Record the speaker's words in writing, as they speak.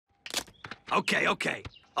Okay, okay.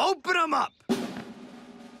 Open them up.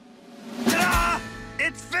 Ta-da!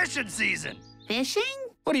 It's fishing season. Fishing?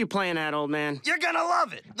 What are you playing at, old man? You're gonna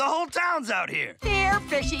love it. The whole town's out here. Here,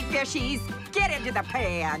 fishy fishies. Get into the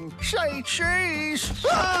pan. Say cheese.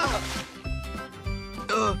 Ah!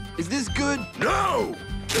 Is this good? No!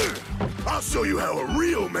 I'll show you how a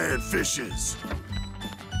real man fishes.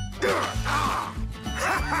 Dad!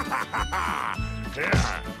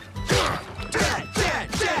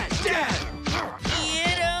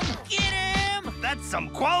 Get him! That's some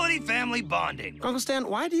quality family bonding. Grunkle Stan,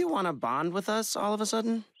 why do you want to bond with us all of a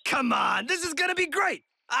sudden? Come on, this is gonna be great.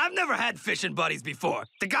 I've never had fishing buddies before.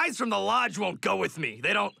 The guys from the lodge won't go with me.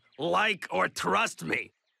 They don't like or trust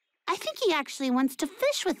me. I think he actually wants to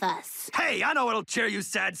fish with us. Hey, I know what'll cheer you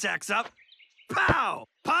sad sacks up. Pow!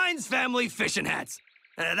 Pines family fishing hats.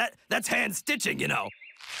 That's hand stitching, you know.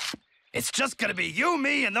 It's just gonna be you,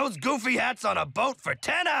 me, and those goofy hats on a boat for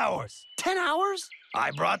 10 hours. 10 hours?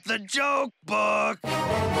 I brought the joke book.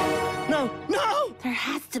 No! There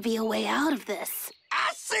has to be a way out of this.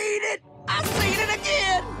 I seen it! I seen it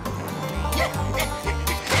again!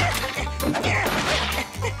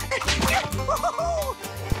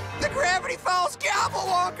 The Gravity Falls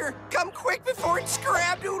Gobblewonker! Come quick before it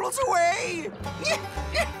scrabdoodles away!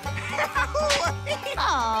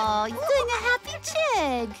 Oh, he's doing a happy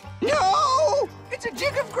jig. No! It's a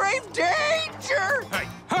jig of grave danger! Hey!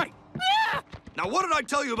 Now, what did I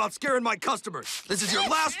tell you about scaring my customers? This is your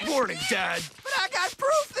last warning, Dad. But I got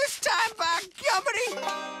proof this time, by gummity!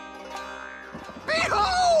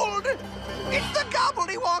 Behold! It's the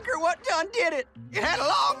Gobblewonker what done did it! It had a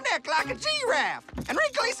long neck like a giraffe, and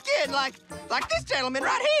wrinkly skin like this gentleman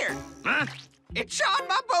right here. Huh? It shot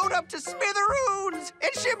my boat up to smithereens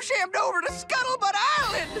and shim-shammed over to Scuttlebutt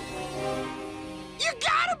Island! You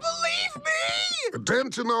gotta believe me!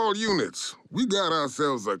 Attention all units. We got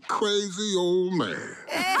ourselves a crazy old man.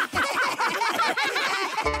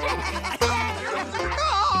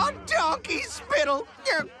 Oh, donkey spittle!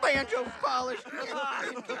 You're banjo polished.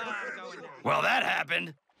 Well, that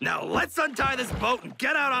happened. Now, let's untie this boat and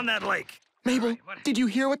get out on that lake. Mabel, did you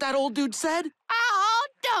hear what that old dude said? Oh,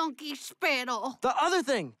 donkey spittle. The other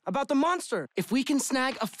thing, about the monster. If we can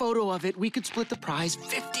snag a photo of it, we could split the prize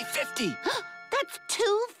 50-50. That's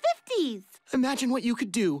 2 50s. Imagine what you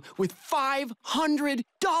could do with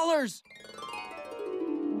 $500.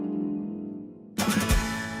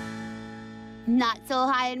 Not so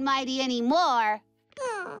high and mighty anymore.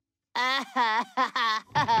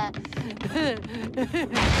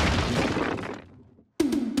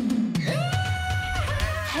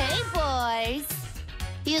 Hey, boys.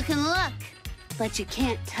 You can look, but you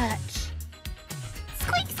can't touch.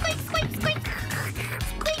 Squeak, squeak, squeak, squeak.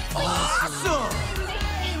 Squeak, squeak. Awesome!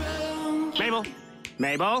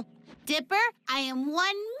 Mabel? Dipper, I am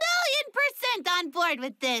 1,000,000% on board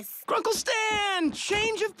with this. Grunkle Stan!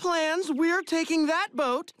 Change of plans. We're taking that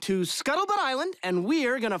boat to Scuttlebutt Island, and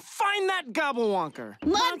we're gonna find that Gobblewonker.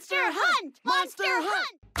 Monster hunt! Monster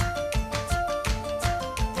hunt!